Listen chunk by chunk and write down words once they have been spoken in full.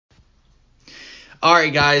All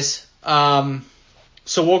right, guys. So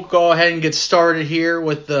we'll go ahead and get started here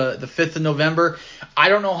with the 5th of November. I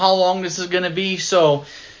don't know how long this is going to be, so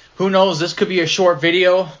who knows? This could be a short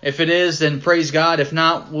video. If it is, then praise God. If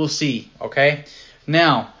not, we'll see. Okay?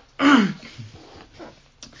 Now,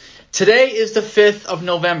 today is the 5th of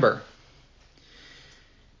November.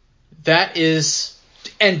 That is,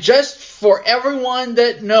 and just for everyone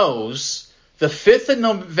that knows, the 5th of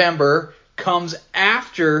November comes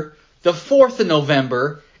after the 4th of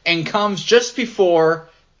November and comes just before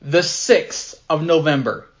the 6th of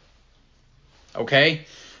November. Okay?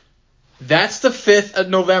 That's the 5th of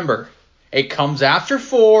November. It comes after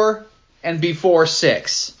 4 and before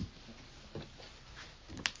 6.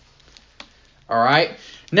 Alright?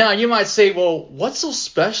 Now, you might say, well, what's so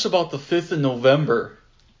special about the 5th of November?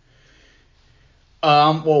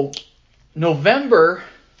 November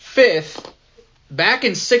 5th, back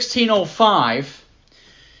in 1605,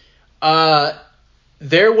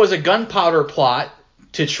 there was a gunpowder plot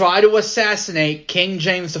to try to assassinate King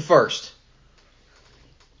James I.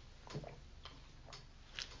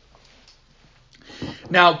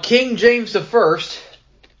 Now, King James I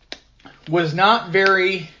was not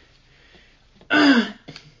very...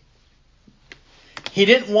 he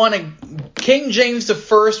didn't want to... King James I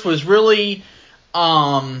was really...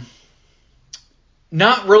 not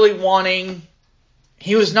really wanting...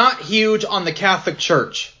 He was not huge on the Catholic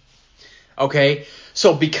Church. Okay?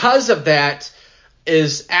 So because of that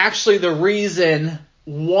is actually the reason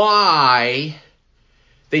why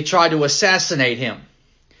they tried to assassinate him.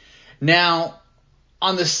 Now,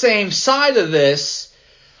 on the same side of this,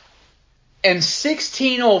 in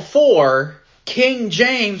 1604, King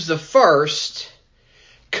James I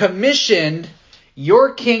commissioned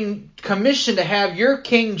to have your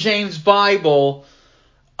King James Bible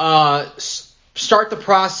start the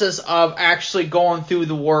process of actually going through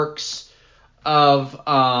the works of,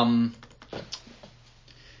 kind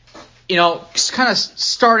of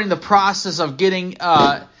starting the process of getting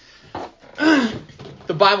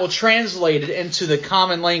the Bible translated into the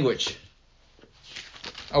common language.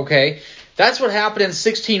 Okay? That's what happened in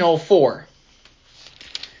 1604.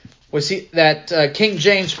 King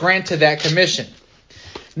James granted that commission.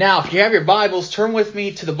 Now, if you have your Bibles, turn with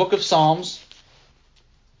me to the book of Psalms.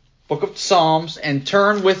 Book of Psalms, and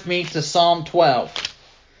turn with me to Psalm 12.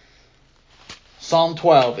 Psalm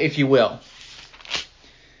 12, if you will.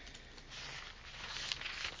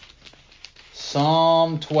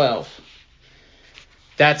 Psalm 12.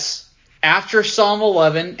 That's after Psalm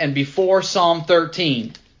 11 and before Psalm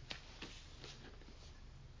 13.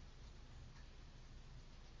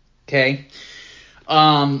 Okay.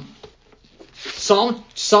 Psalm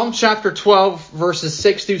chapter 12, verses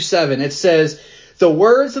 6 through 7. It says, "The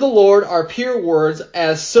words of the Lord are pure words,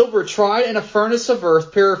 as silver tried in a furnace of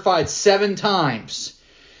earth, purified 7 times.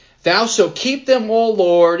 Thou shalt keep them, O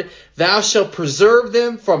Lord. Thou shalt preserve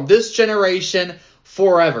them from this generation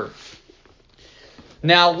forever."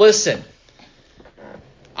 Now listen.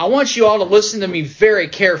 I want you all to listen to me very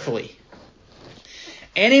carefully.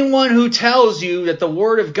 Anyone who tells you that the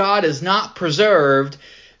Word of God is not preserved,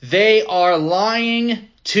 they are lying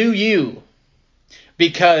to you.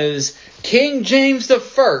 Because King James I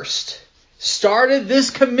started this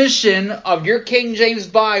commission of your King James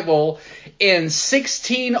Bible in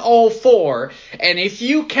 1604. And if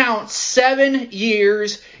you count 7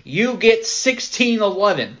 years, you get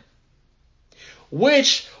 1611.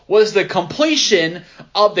 Which was the completion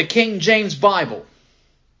of the King James Bible.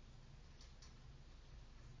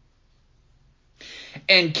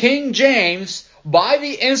 And King James, by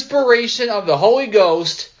the inspiration of the Holy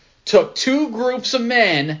Ghost, took 2 groups of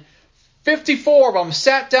men, 54 of them,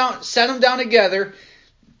 sat them down together,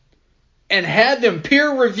 and had them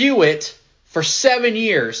peer review it for 7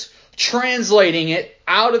 years, translating it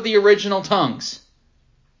out of the original tongues.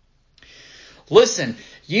 Listen,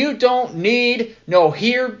 you don't need no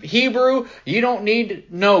Hebrew, you don't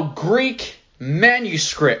need no Greek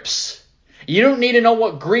manuscripts. You don't need to know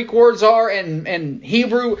what Greek words are and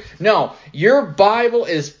Hebrew. No, your Bible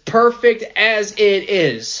is perfect as it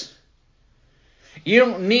is. You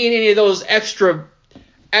don't need any of those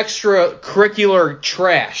extracurricular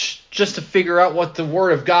trash just to figure out what the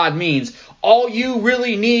Word of God means. All you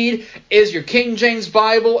really need is your King James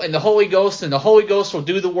Bible and the Holy Ghost, and the Holy Ghost will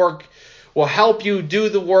do the work, will help you do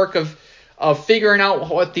the work of figuring out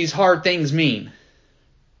what these hard things mean.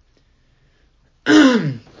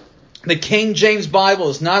 The King James Bible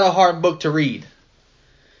is not a hard book to read.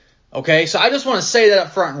 Okay, so I just want to say that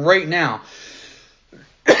up front right now.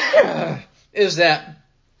 Is that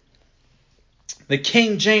the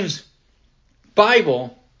King James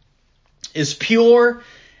Bible is pure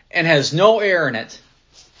and has no error in it.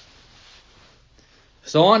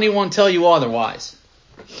 So don't anyone tell you otherwise.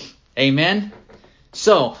 Amen?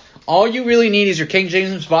 So, all you really need is your King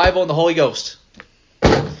James Bible and the Holy Ghost.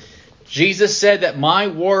 Jesus said that my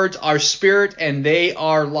words are spirit and they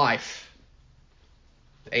are life.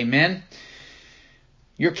 Amen?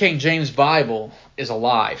 Your King James Bible is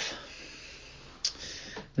alive.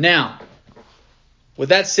 Now, with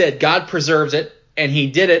that said, God preserves it, and He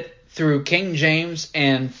did it through King James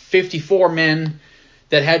and 54 men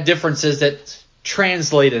that had differences that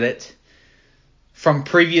translated it from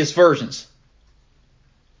previous versions.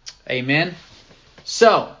 Amen?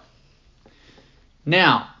 So,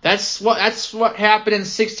 now, that's what happened in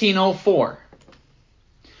 1604.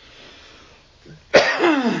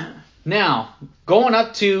 Now, going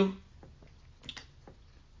up to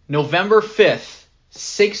November 5th,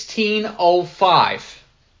 1605,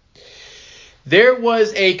 there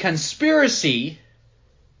was a conspiracy.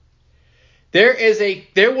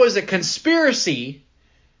 There was a conspiracy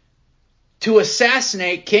to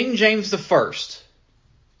assassinate King James I.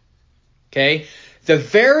 Okay? The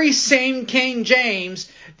very same King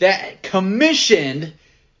James that commissioned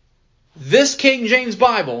this King James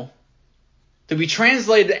Bible to be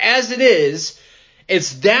translated as it is,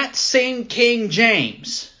 it's that same King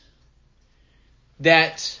James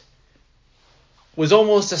that was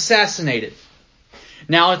almost assassinated.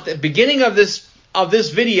 Now, at the beginning of this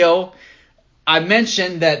video, I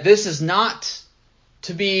mentioned that this is not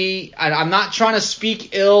to be, I'm not trying to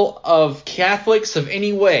speak ill of Catholics of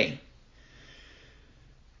any way.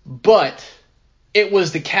 But it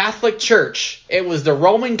was the Catholic Church, it was the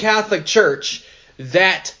Roman Catholic Church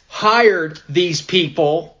that hired these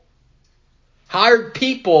people,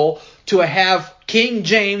 to have King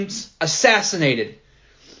James assassinated.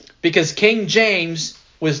 Because King James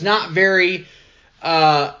was not very,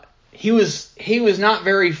 he was not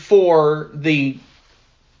very for the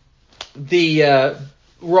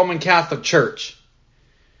Roman Catholic Church.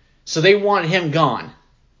 So they wanted him gone.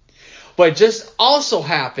 But it just also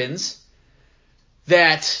happens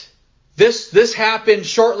that this happened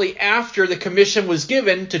shortly after the commission was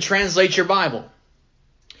given to translate your Bible.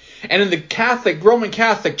 And in the Roman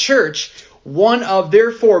Catholic Church, one of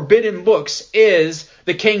their forbidden books is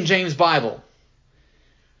the King James Bible.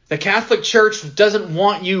 The Catholic Church doesn't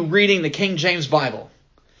want you reading the King James Bible.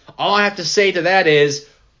 All I have to say to that is,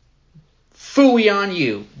 phooey on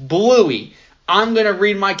you, bluey. I'm going to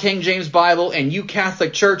read my King James Bible, and you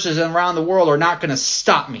Catholic churches around the world are not going to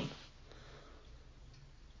stop me.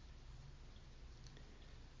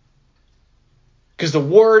 Because the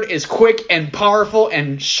Word is quick and powerful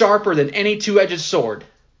and sharper than any two-edged sword.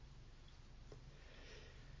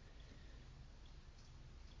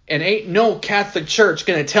 And ain't no Catholic church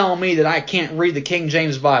going to tell me that I can't read the King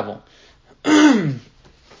James Bible. You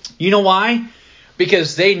know why?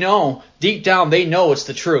 Because they know, deep down, they know it's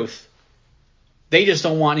the truth. They just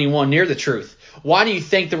don't want anyone near the truth. Why do you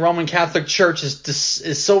think the Roman Catholic Church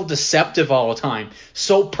is so deceptive all the time?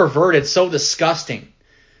 So perverted, so disgusting.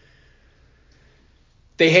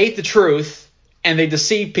 They hate the truth and they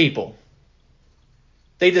deceive people.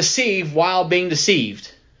 They deceive while being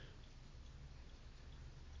deceived.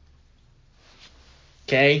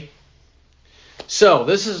 Okay? So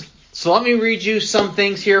let me read you some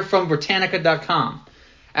things here from Britannica.com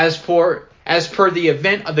as per the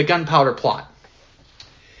event of the gunpowder plot.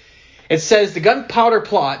 It says, the gunpowder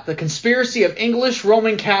plot, the conspiracy of English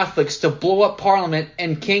Roman Catholics to blow up Parliament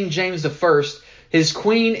and King James I, his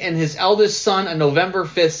queen, and his eldest son on November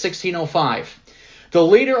 5th, 1605. The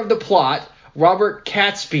leader of the plot, Robert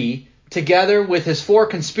Catesby, together with his 4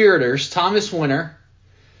 conspirators, Thomas Winter,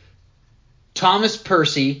 Thomas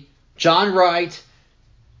Percy, John Wright,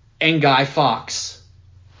 and Guy Fawkes,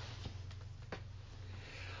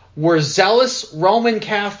 were zealous Roman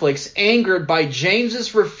Catholics angered by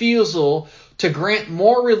James's refusal to grant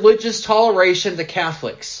more religious toleration to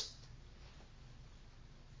Catholics.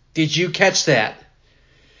 Did you catch that?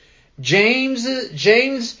 King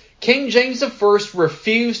James I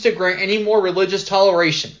refused to grant any more religious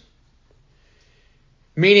toleration.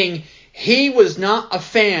 Meaning, he was not a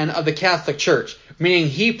fan of the Catholic Church. Meaning,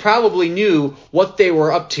 he probably knew what they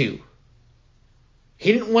were up to.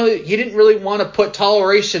 He didn't really want to put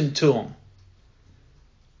toleration to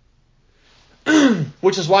him.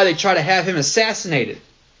 Which is why they try to have him assassinated.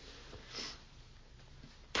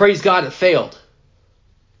 Praise God, it failed.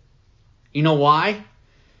 You know why?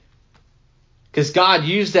 Because God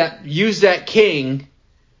used that king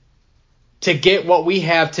to get what we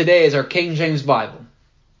have today as our King James Bible.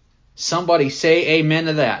 Somebody say amen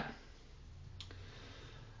to that.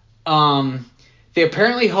 They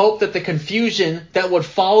apparently hoped that the confusion that would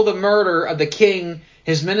follow the murder of the king,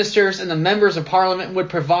 his ministers, and the members of parliament would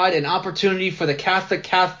provide an opportunity for the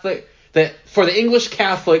English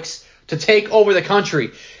Catholics to take over the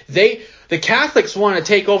country. The Catholics wanted to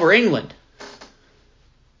take over England.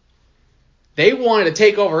 They wanted to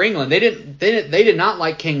take over England. They did not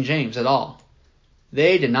like King James at all.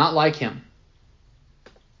 They did not like him.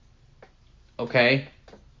 Okay?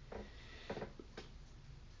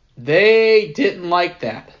 They didn't like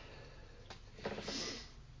that.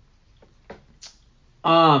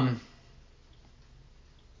 A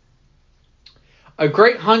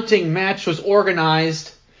great hunting match was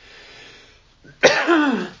organized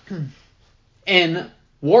in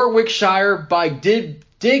Warwickshire by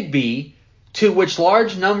Digby, to which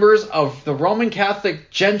large numbers of the Roman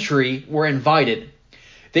Catholic gentry were invited.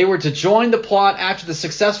 They were to join the plot after the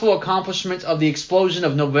successful accomplishment of the explosion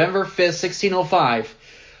of November 5th, 1605,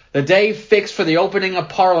 the day fixed for the opening of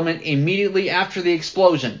Parliament immediately after the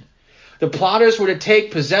explosion. The plotters were to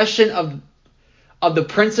take possession of the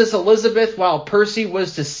Princess Elizabeth, while Percy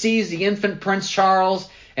was to seize the infant Prince Charles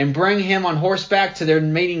and bring him on horseback to their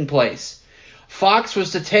meeting place. Fox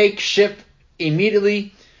was to take ship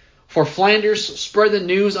immediately for Flanders, spread the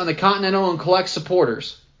news on the Continental, and collect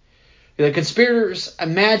supporters. The conspirators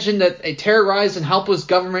imagined that a terrorized and helpless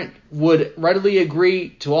government would readily agree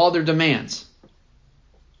to all their demands.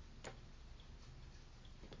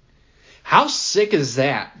 How sick is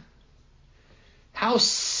that? How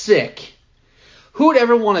sick? Who would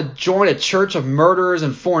ever want to join a church of murderers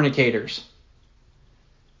and fornicators?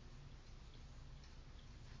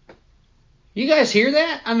 You guys hear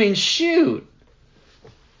that? I mean, shoot.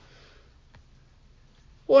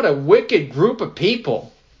 What a wicked group of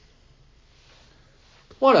people.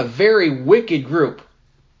 What a very wicked group.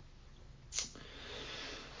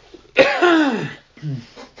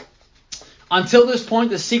 Until this point,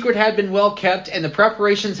 the secret had been well kept, and the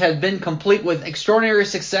preparations had been complete with extraordinary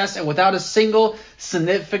success and without a single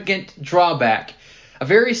significant drawback. A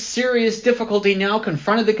very serious difficulty now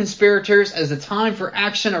confronted the conspirators as the time for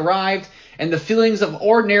action arrived, and the feelings of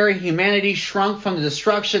ordinary humanity shrunk from the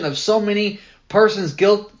destruction of so many persons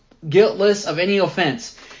guiltless of any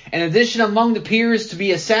offense. In addition, among the peers to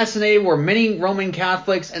be assassinated were many Roman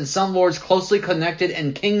Catholics and some lords closely connected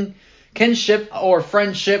in kinship or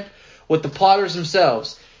friendship with the plotters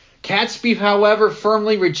themselves. Catesby, however,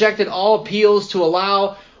 firmly rejected all appeals to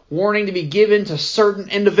allow warning to be given to certain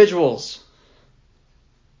individuals.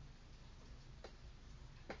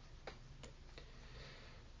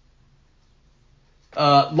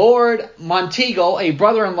 Lord Monteagle, a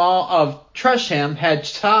brother-in-law of Tresham, had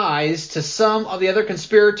ties to some of the other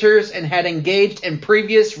conspirators and had engaged in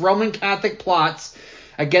previous Roman Catholic plots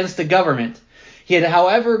against the government. He had,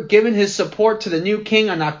 however, given his support to the new king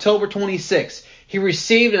on October 26. He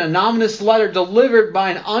received an anonymous letter delivered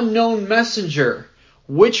by an unknown messenger,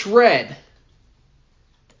 which read,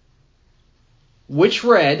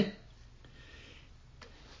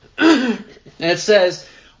 and it says,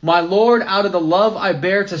 "My lord, out of the love I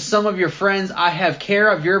bear to some of your friends, I have care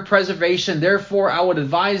of your preservation. Therefore, I would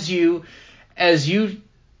advise you, as you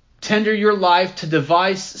tender your life, to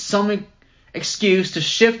devise some excuse to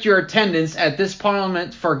shift your attendance at this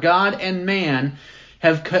parliament, for God and man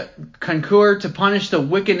have concurred to punish the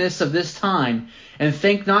wickedness of this time. And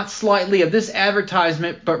think not slightly of this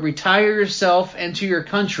advertisement, but retire yourself into your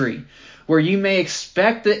country, where you may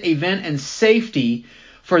expect the event in safety.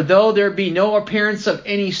 For though there be no appearance of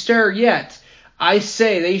any stir yet, I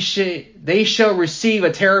say they shall receive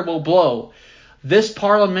a terrible blow. This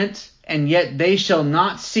parliament, and yet they shall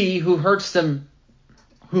not see who hurts them.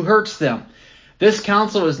 This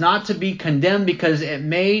counsel is not to be condemned, because it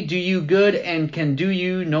may do you good and can do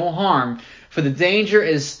you no harm. For the danger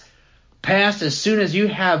is past as soon as you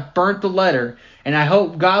have burnt the letter, and I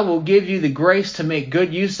hope God will give you the grace to make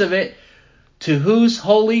good use of it, to whose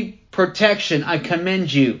holy protection I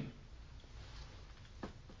commend you."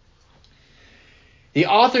 The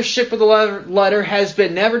authorship of the letter has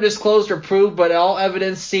been never disclosed or proved, but all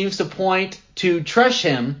evidence seems to point to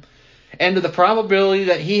Tresham, and to the probability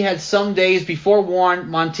that he had some days before warned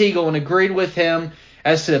Monteagle and agreed with him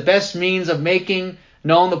as to the best means of making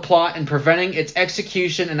known the plot and preventing its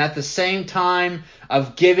execution, and at the same time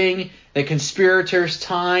of giving the conspirators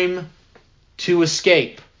time to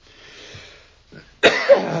escape.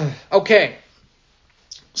 Okay,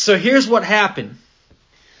 so here's what happened.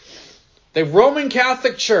 The Roman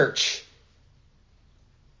Catholic Church,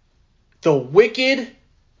 the wicked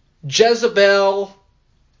Jezebel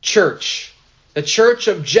Church, the Church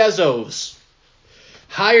of Jezos,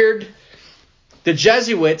 hired the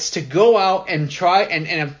Jesuits to go out and try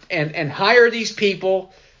and hire these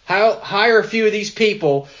people, hire a few of these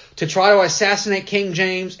people to try to assassinate King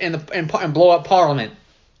James and blow up Parliament.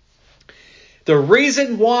 The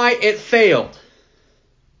reason why it failed,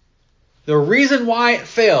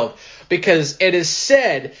 because it is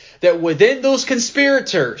said that within those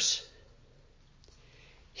conspirators,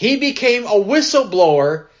 he became a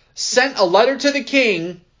whistleblower, sent a letter to the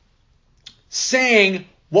king saying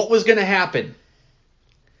what was going to happen.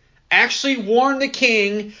 Actually warned the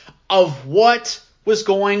king of what was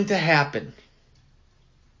going to happen.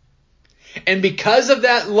 And because of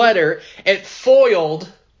that letter, it foiled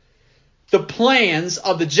the plans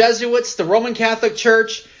of the Jesuits, the Roman Catholic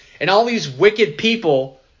Church, and all these wicked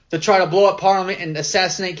people to try to blow up Parliament and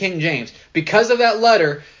assassinate King James. Because of that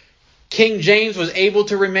letter, King James was able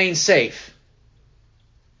to remain safe.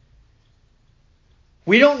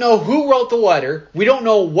 We don't know who wrote the letter. We don't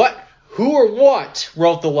know who or what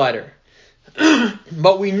wrote the letter.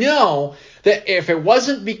 But we know that if it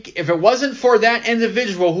wasn't for that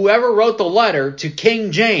individual, whoever wrote the letter to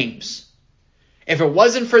King James, if it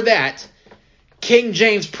wasn't for that, King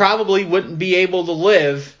James probably wouldn't be able to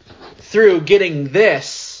live through getting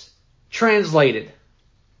this translated.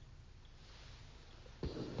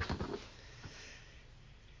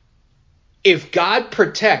 If God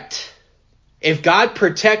protected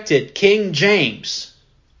King James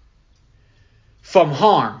from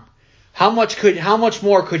harm, how much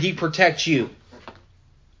more could he protect you?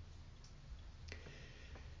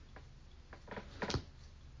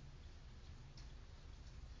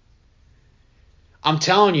 I'm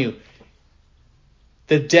telling you,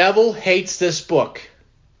 the devil hates this book.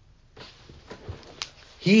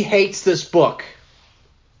 He hates this book.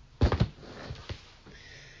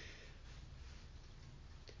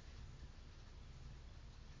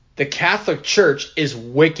 The Catholic Church is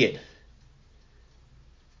wicked.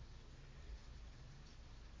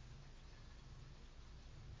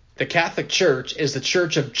 The Catholic Church is the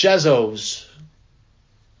church of Jezos.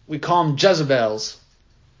 We call them Jezebels.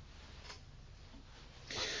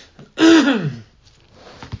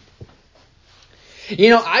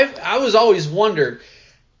 I was always wondered,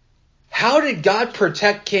 how did God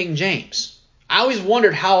protect King James? I always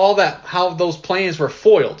wondered how those plans were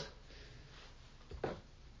foiled.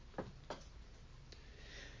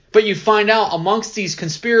 But you find out amongst these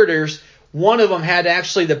conspirators, one of them had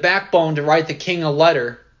actually the backbone to write the king a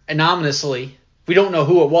letter anonymously. We don't know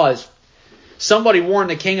who it was. Somebody warned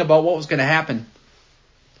the king about what was going to happen.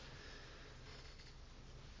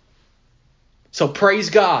 So praise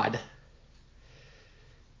God.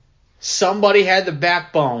 Somebody had the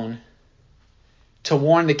backbone to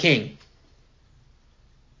warn the king.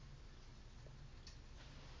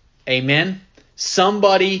 Amen.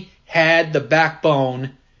 Somebody had the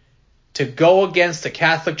backbone to go against the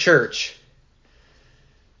Catholic Church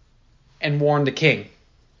and warn the king.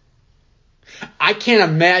 I can't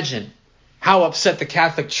imagine how upset the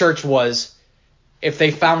Catholic Church was if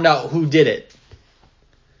they found out who did it.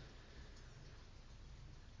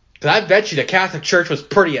 Because I bet you the Catholic Church was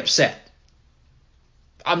pretty upset.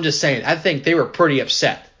 I'm just saying, I think they were pretty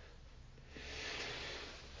upset.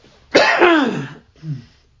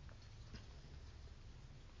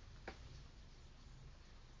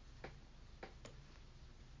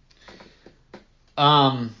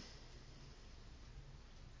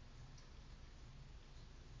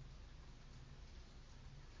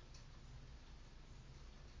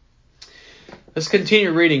 Let's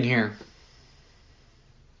continue reading here.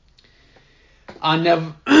 On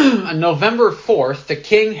November 4th, the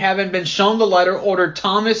king, having been shown the letter, ordered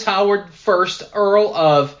Thomas Howard, 1st Earl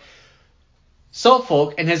of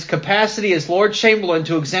Suffolk, in his capacity as Lord Chamberlain,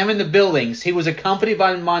 to examine the buildings. He was accompanied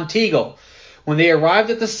by Monteagle. When they arrived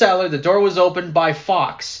at the cellar, the door was opened by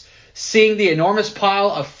Fawkes. Seeing the enormous pile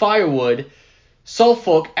of firewood,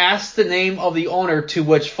 Suffolk asked the name of the owner, to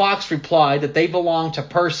which Fawkes replied that they belonged to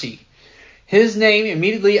Percy. His name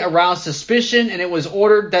immediately aroused suspicion, and it was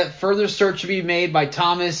ordered that further search should be made by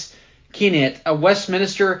Thomas Keynet, a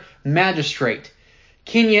Westminster magistrate.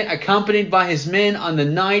 Keynet, accompanied by his men on the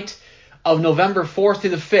night of November 4th to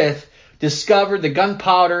the 5th, discovered the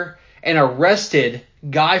gunpowder and arrested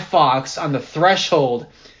Guy Fawkes on the threshold.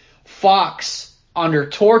 Fawkes, under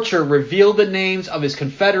torture, revealed the names of his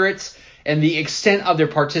confederates and the extent of their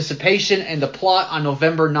participation in the plot on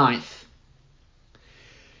November 9th.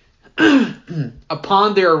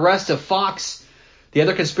 Upon their arrest of Fawkes, the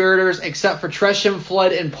other conspirators, except for Tresham,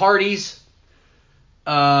 fled in parties.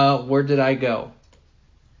 Where did I go?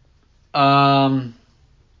 By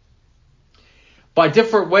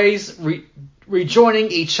different ways, rejoining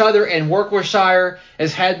each other in Warwickshire,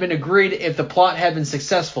 as had been agreed if the plot had been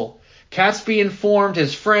successful. Catesby informed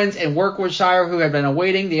his friends in Warwickshire who had been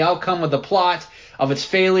awaiting the outcome of the plot of its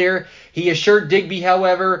failure. He assured Digby,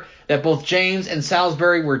 however, that both James and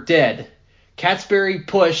Salisbury were dead. Catesby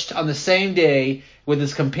pushed on the same day with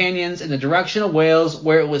his companions in the direction of Wales,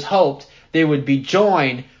 where it was hoped they would be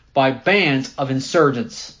joined by bands of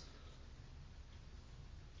insurgents.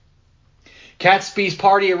 Catesby's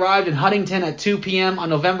party arrived in Huntingdon at 2 p.m. on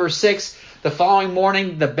November 6th. The following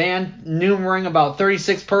morning, the band, numbering about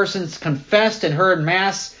 36 persons, confessed and heard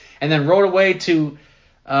Mass, and then rode away to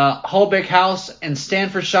Holbeck House in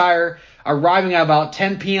Staffordshire, arriving at about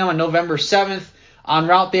 10 p.m. on November 7th. En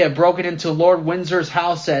route, they had broken into Lord Windsor's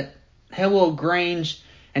house at Hillow Grange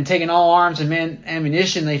and taken all arms and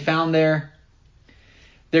ammunition they found there.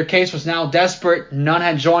 Their case was now desperate. None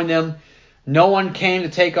had joined them. No one came to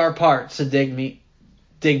take our part, said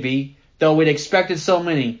Digby, though we'd expected so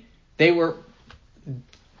many. They were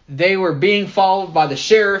being followed by the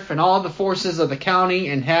sheriff and all the forces of the county,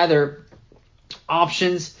 and had their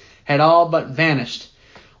options had all but vanished.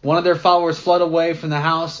 One of their followers fled away from the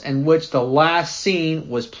house in which the last scene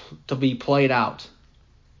was to be played out.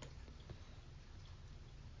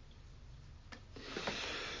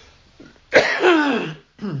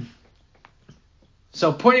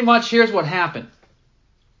 So pretty much here's what happened.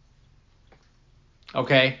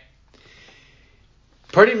 Okay?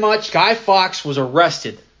 Pretty much Guy Fawkes was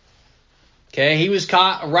arrested. Okay? He was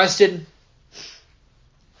caught, arrested.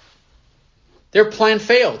 Their plan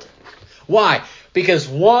failed. Why? Because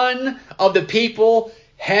one of the people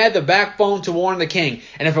had the backbone to warn the king.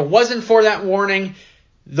 And if it wasn't for that warning,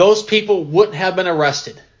 those people wouldn't have been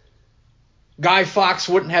arrested. Guy Fawkes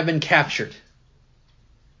wouldn't have been captured.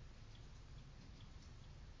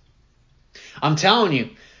 I'm telling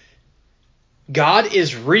you, God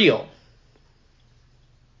is real.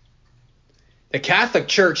 The Catholic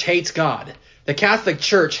Church hates God. The Catholic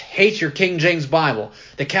Church hates your King James Bible.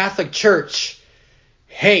 The Catholic Church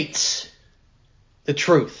hates the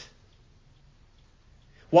truth.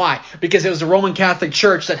 Why? Because it was the Roman Catholic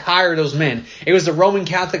Church that hired those men. It was the Roman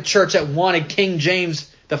Catholic Church that wanted King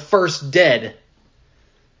James the First dead.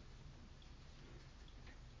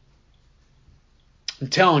 I'm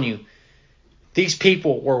telling you, these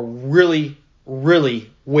people were really, really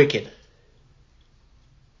wicked.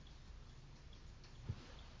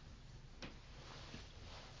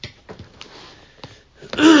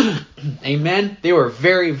 Amen? They were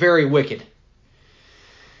very, very wicked.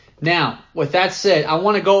 Now, with that said, I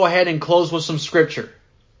want to go ahead and close with some scripture.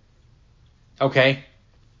 Okay?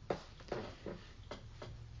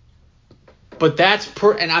 But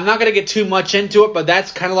and I'm not going to get too much into it, but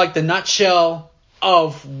that's kind of like the nutshell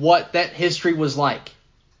of what that history was like.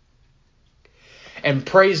 And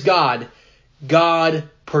praise God, God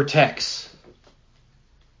protects.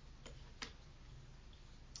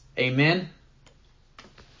 Amen?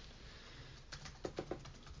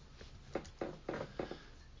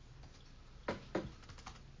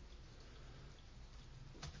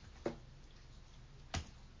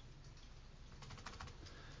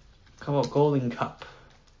 Come on, golden cup.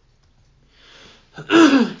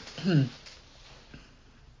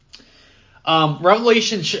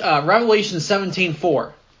 Revelation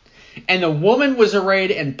 17:4. And the woman was arrayed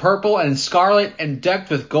in purple and scarlet and decked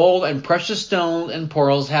with gold and precious stones and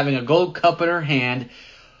pearls, having a gold cup in her hand,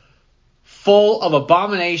 full of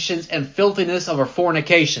abominations and filthiness of her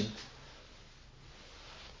fornication.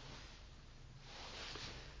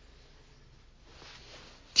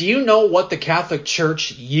 Do you know what the Catholic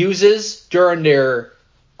Church uses during their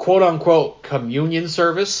quote-unquote communion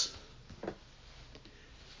service?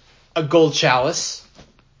 A gold chalice.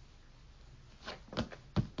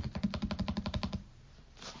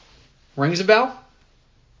 Rings a bell?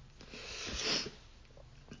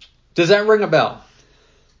 Does that ring a bell?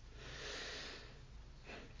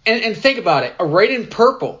 And think about it. Arrayed in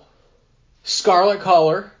purple, scarlet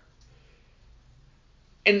color.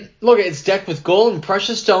 And look, it's decked with gold and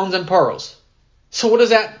precious stones and pearls. So what does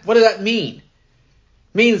that mean? It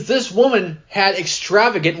means this woman had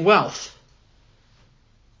extravagant wealth.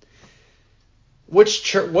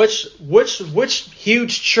 Which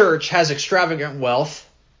huge church has extravagant wealth?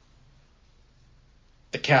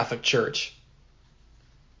 The Catholic Church.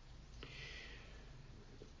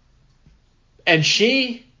 And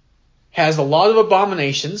she has a lot of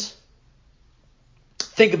abominations.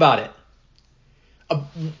 Think about it.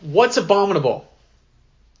 What's abominable?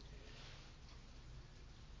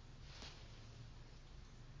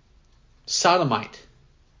 Sodomite.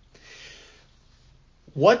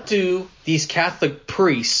 What do these Catholic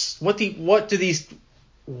priests, what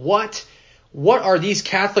What are these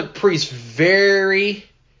Catholic priests very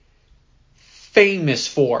famous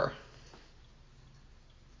for?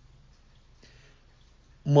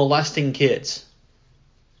 Molesting kids.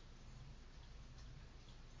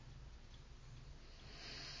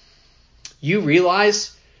 You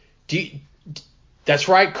realize, that's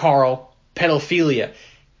right, Carl, pedophilia.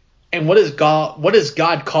 And what does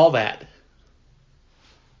God call that?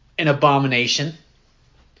 An abomination.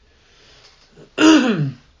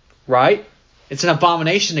 Right? It's an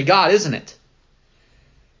abomination to God, isn't it?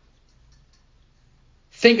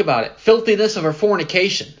 Think about it. Filthiness of our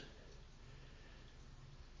fornication.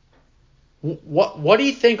 What do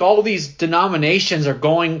you think all these denominations are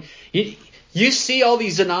going... You see all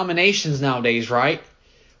these denominations nowadays, right?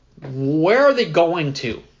 Where are they going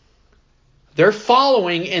to? They're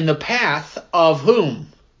following in the path of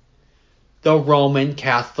whom? The Roman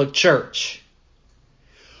Catholic Church.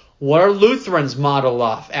 What are Lutherans modeled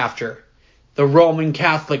off after? The Roman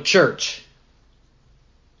Catholic Church.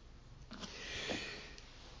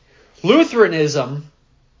 Lutheranism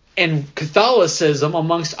and Catholicism,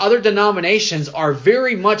 amongst other denominations, are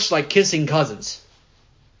very much like kissing cousins.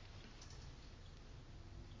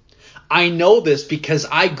 I know this because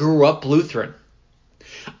I grew up Lutheran.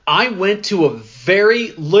 I went to a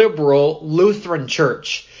very liberal Lutheran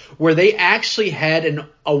church where they actually had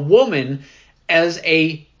a woman as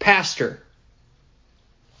a pastor.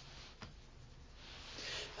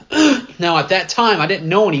 Now, at that time, I didn't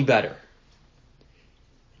know any better.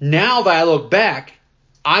 Now that I look back,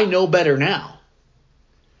 I know better now.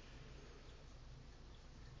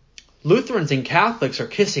 Lutherans and Catholics are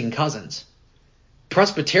kissing cousins.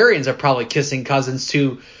 Presbyterians are probably kissing cousins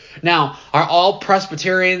too. Now, are all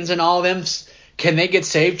Presbyterians and all of them, can they get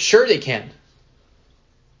saved? Sure they can.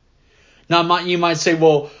 Now, you might say,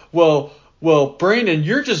 well, Brandon,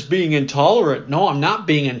 you're just being intolerant. No, I'm not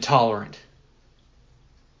being intolerant.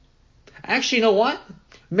 Actually, you know what?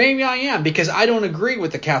 Maybe I am, because I don't agree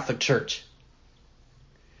with the Catholic Church.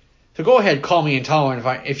 So go ahead, call me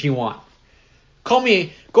intolerant if you want. Go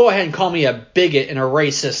ahead and call me a bigot and a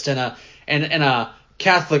racist and a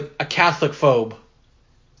Catholic phobe.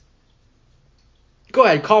 Go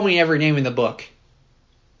ahead, call me every name in the book.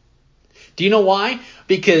 Do you know why?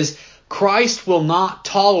 Because Christ will not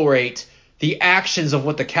tolerate the actions of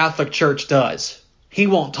what the Catholic Church does. He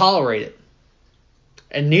won't tolerate it.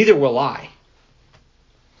 And neither will I.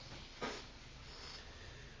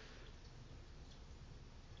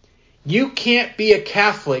 You can't be a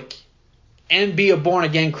Catholic and be a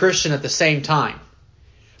born-again Christian at the same time.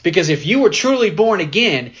 Because if you were truly born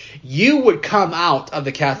again, you would come out of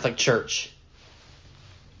the Catholic Church.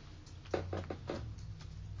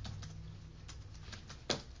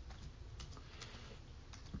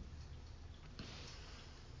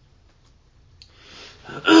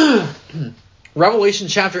 Revelation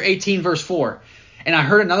chapter 18 verse 4. And I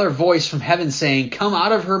heard another voice from heaven saying, Come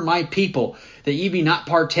out of her, my people, that ye be not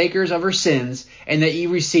partakers of her sins, and that ye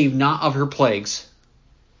receive not of her plagues.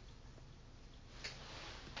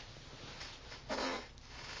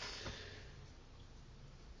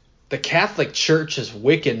 The Catholic Church is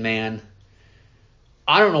wicked, man.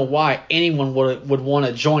 I don't know why anyone would want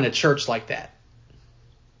to join a church like that.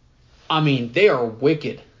 I mean, they are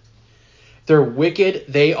wicked. They're wicked.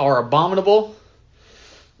 They are abominable.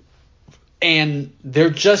 And they're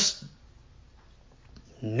just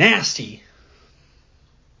nasty.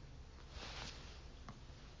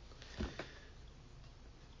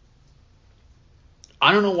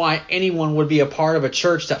 I don't know why anyone would be a part of a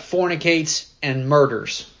church that fornicates and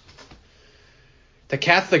murders. The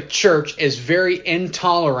Catholic Church is very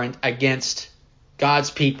intolerant against God's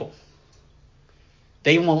people.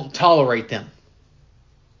 They won't tolerate them.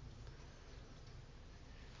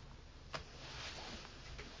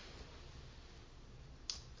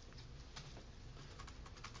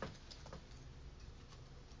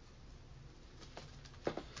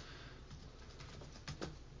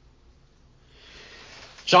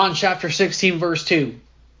 John chapter 16 verse 2.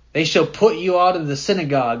 They shall put you out of the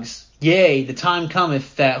synagogues. Yea, the time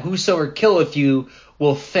cometh that whosoever killeth you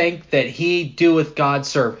will think that he doeth God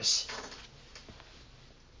service.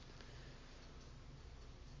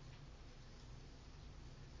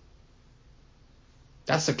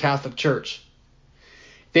 That's the Catholic Church.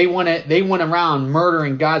 They went around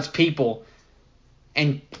murdering God's people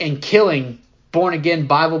and killing born-again,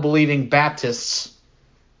 Bible-believing Baptists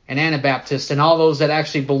and Anabaptists and all those that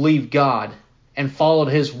actually believed God and followed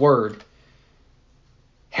His word.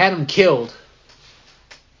 Had them killed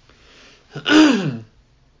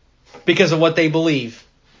because of what they believe.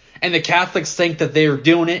 And the Catholics think that they're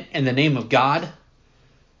doing it in the name of God.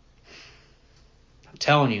 I'm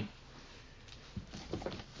telling you.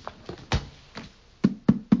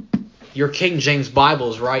 your King James Bible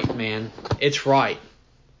is right, man. It's right.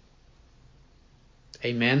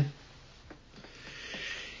 Amen.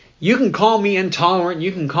 You can call me intolerant.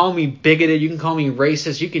 You can call me bigoted. You can call me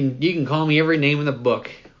racist. You can call me every name in the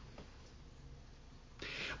book.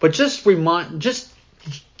 But just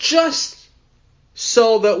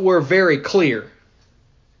so that we're very clear.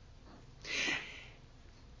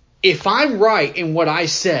 If I'm right in what I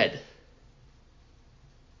said,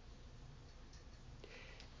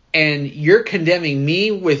 and you're condemning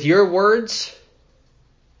me with your words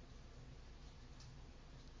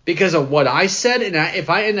because of what I said, and if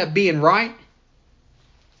I end up being right,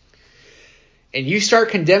 and you start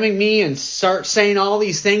condemning me and start saying all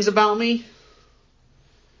these things about me,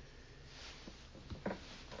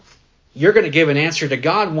 you're going to give an answer to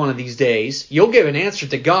God one of these days. You'll give an answer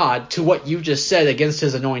to God to what you just said against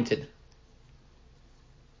His anointed.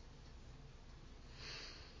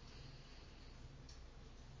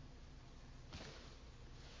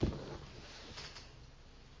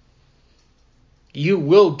 You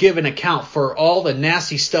will give an account for all the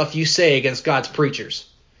nasty stuff you say against God's preachers.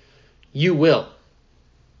 You will.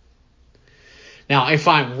 Now, if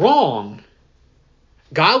I'm wrong,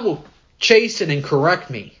 God will chasten and correct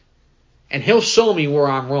me. And He'll show me where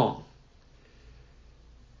I'm wrong,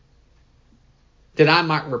 that I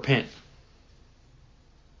might repent.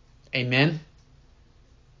 Amen?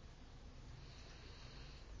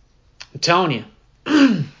 I'm telling you.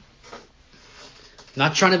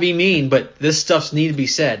 Not trying to be mean, but this stuff's need to be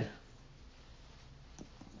said.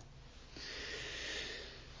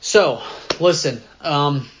 So, listen.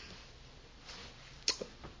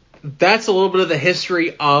 That's a little bit of the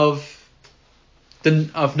history of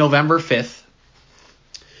November 5th.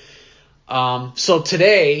 So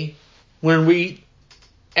today, every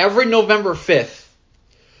November 5th,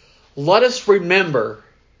 let us remember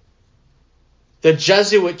the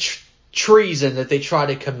Jesuit treason that they try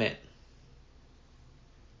to commit.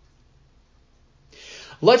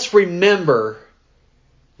 Let's remember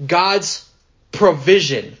God's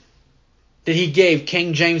provision that He gave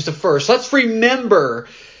King James I. Let's remember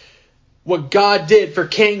what God did for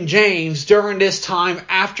King James during this time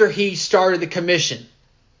after he started the commission.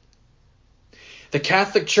 The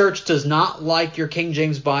Catholic Church does not like your King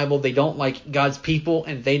James Bible. They don't like God's people,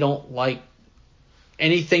 and they don't like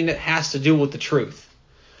anything that has to do with the truth.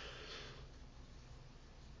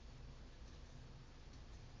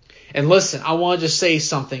 And listen, I want to just say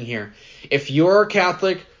something here. If you're a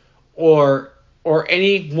Catholic or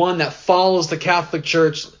anyone that follows the Catholic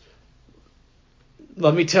Church,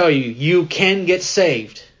 let me tell you, you can get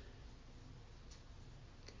saved.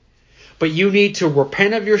 But you need to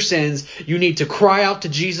repent of your sins. You need to cry out to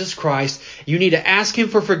Jesus Christ. You need to ask Him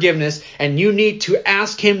for forgiveness. And you need to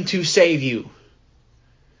ask Him to save you.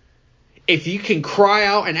 If you can cry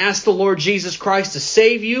out and ask the Lord Jesus Christ to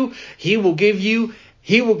save you, He will give you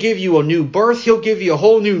a new birth. He'll give you a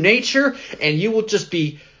whole new nature. And you'll just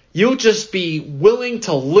be willing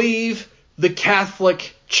to leave the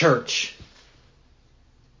Catholic Church.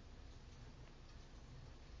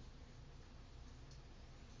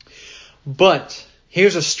 But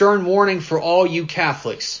here's a stern warning for all you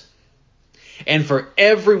Catholics and for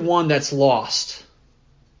everyone that's lost.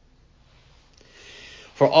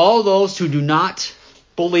 For all those who do not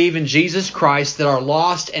believe in Jesus Christ, that are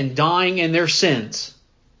lost and dying in their sins.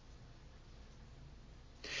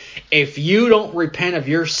 If you don't repent of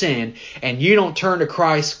your sin and you don't turn to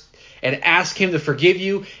Christ and ask Him to forgive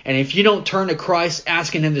you, and if you don't turn to Christ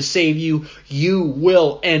asking Him to save you, you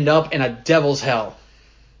will end up in a devil's hell.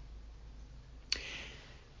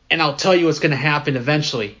 And I'll tell you what's going to happen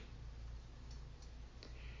eventually.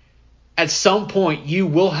 At some point, you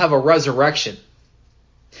will have a resurrection.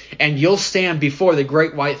 And you'll stand before the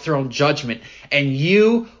great white throne judgment. And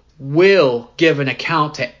you will give an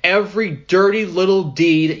account to every dirty little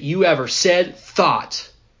deed you ever said,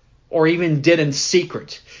 thought, or even did in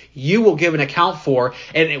secret. You will give an account for,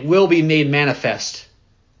 and it will be made manifest.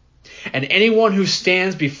 And anyone who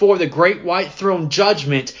stands before the great white throne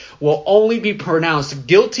judgment will only be pronounced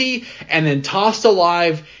guilty and then tossed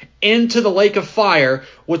alive into the lake of fire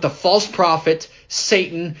with the false prophet,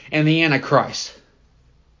 Satan, and the Antichrist.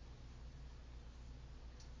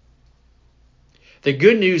 The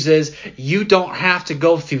good news is you don't have to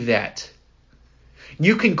go through that.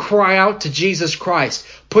 You can cry out to Jesus Christ.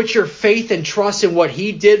 Put your faith and trust in what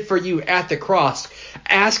He did for you at the cross.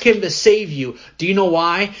 Ask Him to save you. Do you know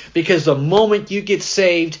why? Because the moment you get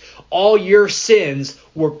saved, all your sins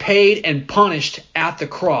were paid and punished at the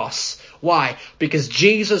cross. Why? Because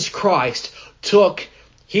Jesus Christ took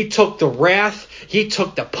He took the wrath. He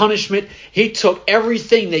took the punishment. He took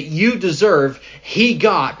everything that you deserve. He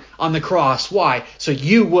got on the cross. Why? So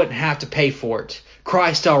you wouldn't have to pay for it.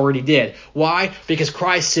 Christ already did. Why? Because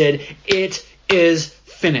Christ said, it is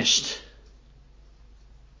finished.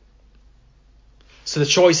 So the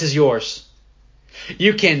choice is yours.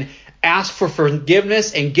 You can ask for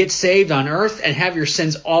forgiveness and get saved on earth and have your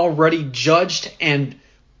sins already judged and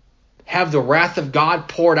have the wrath of God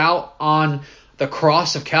poured out on the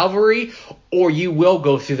cross of Calvary, or you will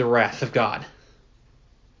go through the wrath of God.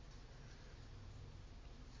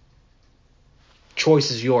 Choice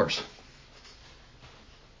is yours.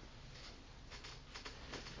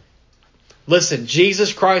 Listen,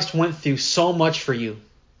 Jesus Christ went through so much for you.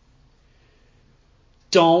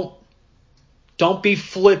 Don't be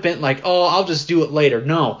flippant like, oh, I'll just do it later.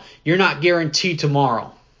 No, you're not guaranteed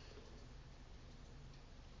tomorrow.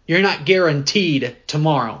 You're not guaranteed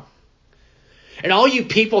tomorrow. And all you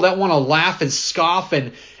people that want to laugh and scoff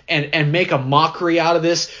and make a mockery out of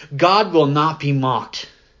this, God will not be mocked.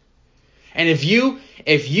 And if you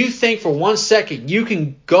think for 1 second you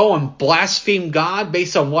can go and blaspheme God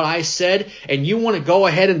based on what I said, and you want to go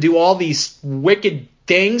ahead and do all these wicked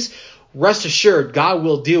things, rest assured God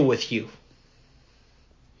will deal with you.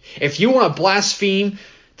 If you want to blaspheme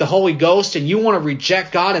the Holy Ghost and you want to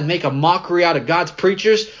reject God and make a mockery out of God's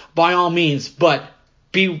preachers, by all means, but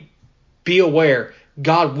be aware,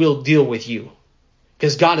 God will deal with you.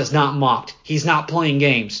 Because God is not mocked. He's not playing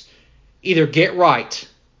games. Either get right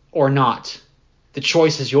or not. The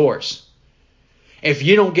choice is yours. If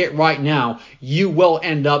you don't get right now, you will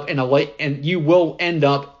end up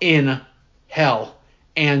in hell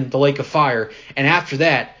and the lake of fire. And after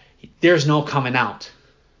that, there's no coming out.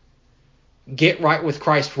 Get right with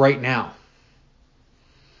Christ right now.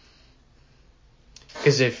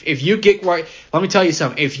 Because if you get right, let me tell you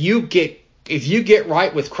something. If you get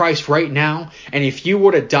right with Christ right now, and if you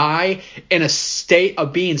were to die in a state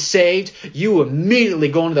of being saved, you immediately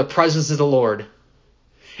go into the presence of the Lord.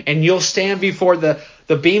 And you'll stand before the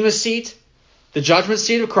bema seat, the judgment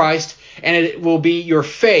seat of Christ, and it will be your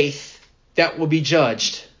faith that will be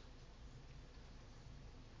judged.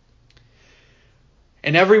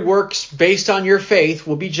 And every work based on your faith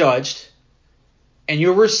will be judged, and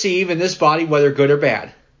you'll receive in this body whether good or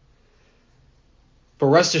bad. But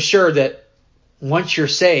rest assured that once you're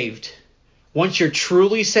saved, once you're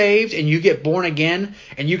truly saved and you get born again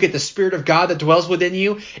and you get the Spirit of God that dwells within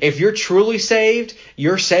you, if you're truly saved,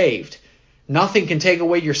 you're saved. Nothing can take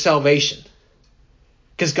away your salvation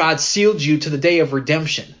because God sealed you to the day of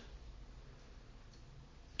redemption.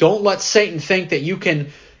 Don't let Satan think that you can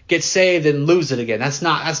get saved and lose it again. That's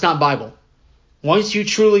not Bible. Once you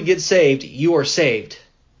truly get saved, you are saved.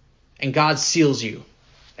 And God seals you.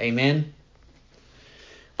 Amen.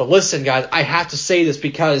 But listen, guys, I have to say this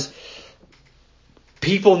because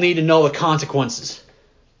people need to know the consequences.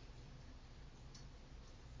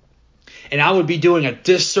 And I would be doing a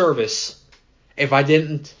disservice if I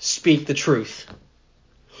didn't speak the truth.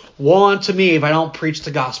 Woe unto me if I don't preach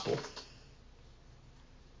the gospel.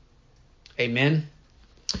 Amen.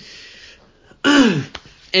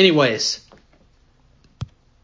 Anyways,